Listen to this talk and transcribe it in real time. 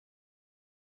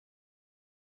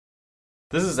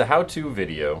This is a how-to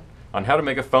video on how to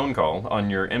make a phone call on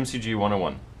your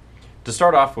MCG-101. To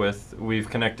start off with, we've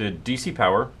connected DC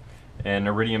power and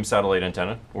Iridium satellite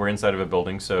antenna. We're inside of a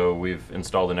building, so we've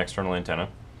installed an external antenna,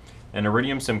 an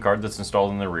Iridium SIM card that's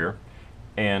installed in the rear,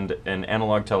 and an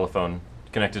analog telephone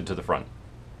connected to the front.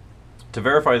 To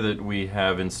verify that we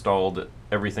have installed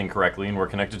everything correctly and we're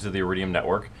connected to the Iridium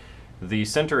network, the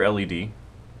center LED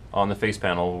on the face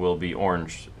panel will be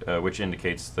orange, which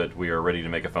indicates that we are ready to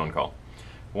make a phone call.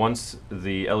 Once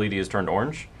the LED is turned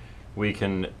orange, we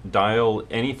can dial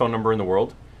any phone number in the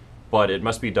world, but it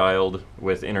must be dialed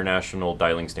with international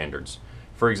dialing standards.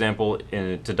 For example,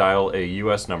 to dial a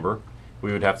US number,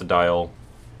 we would have to dial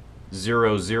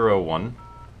 001,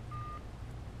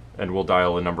 and we'll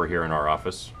dial a number here in our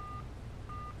office.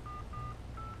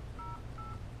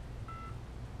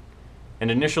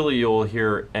 And initially you'll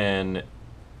hear a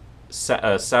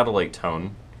satellite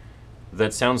tone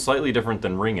that sounds slightly different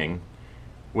than ringing,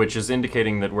 which is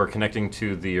indicating that we're connecting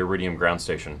to the Iridium ground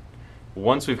station.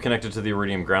 Once we've connected to the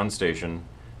Iridium ground station,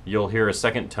 you'll hear a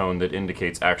second tone that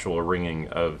indicates actual ringing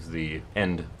of the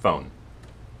end phone.